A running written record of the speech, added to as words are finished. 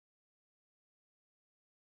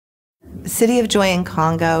City of Joy in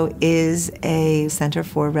Congo is a center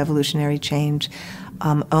for revolutionary change,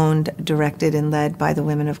 owned, directed, and led by the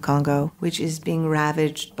women of Congo, which is being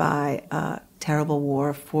ravaged by a terrible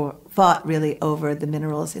war fought really over the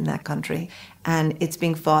minerals in that country. And it's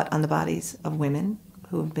being fought on the bodies of women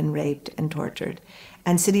who have been raped and tortured.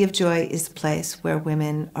 And City of Joy is the place where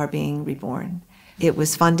women are being reborn. It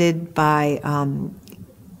was funded by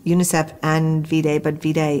UNICEF and VIDE, but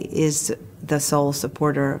VIDE is the sole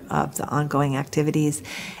supporter of the ongoing activities,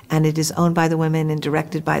 and it is owned by the women and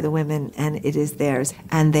directed by the women, and it is theirs.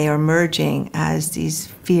 And they are merging as these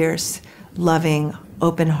fierce, loving,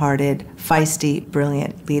 open-hearted, feisty,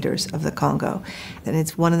 brilliant leaders of the Congo. And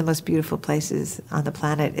it's one of the most beautiful places on the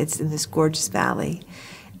planet. It's in this gorgeous valley,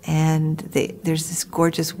 and there's this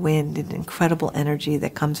gorgeous wind and incredible energy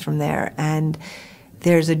that comes from there, and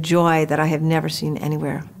there's a joy that I have never seen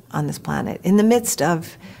anywhere on this planet. In the midst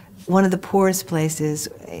of one of the poorest places,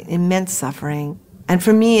 immense suffering. And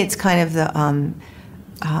for me, it's kind of the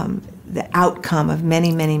outcome of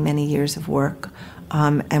many, many, many years of work.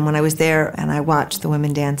 And when I was there and I watched the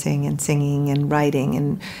women dancing and singing and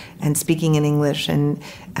writing and speaking in English and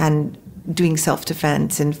doing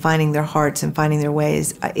self-defense and finding their hearts and finding their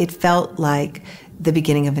ways, it felt like the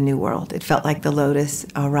beginning of a new world. It felt like the lotus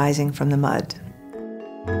rising from the mud.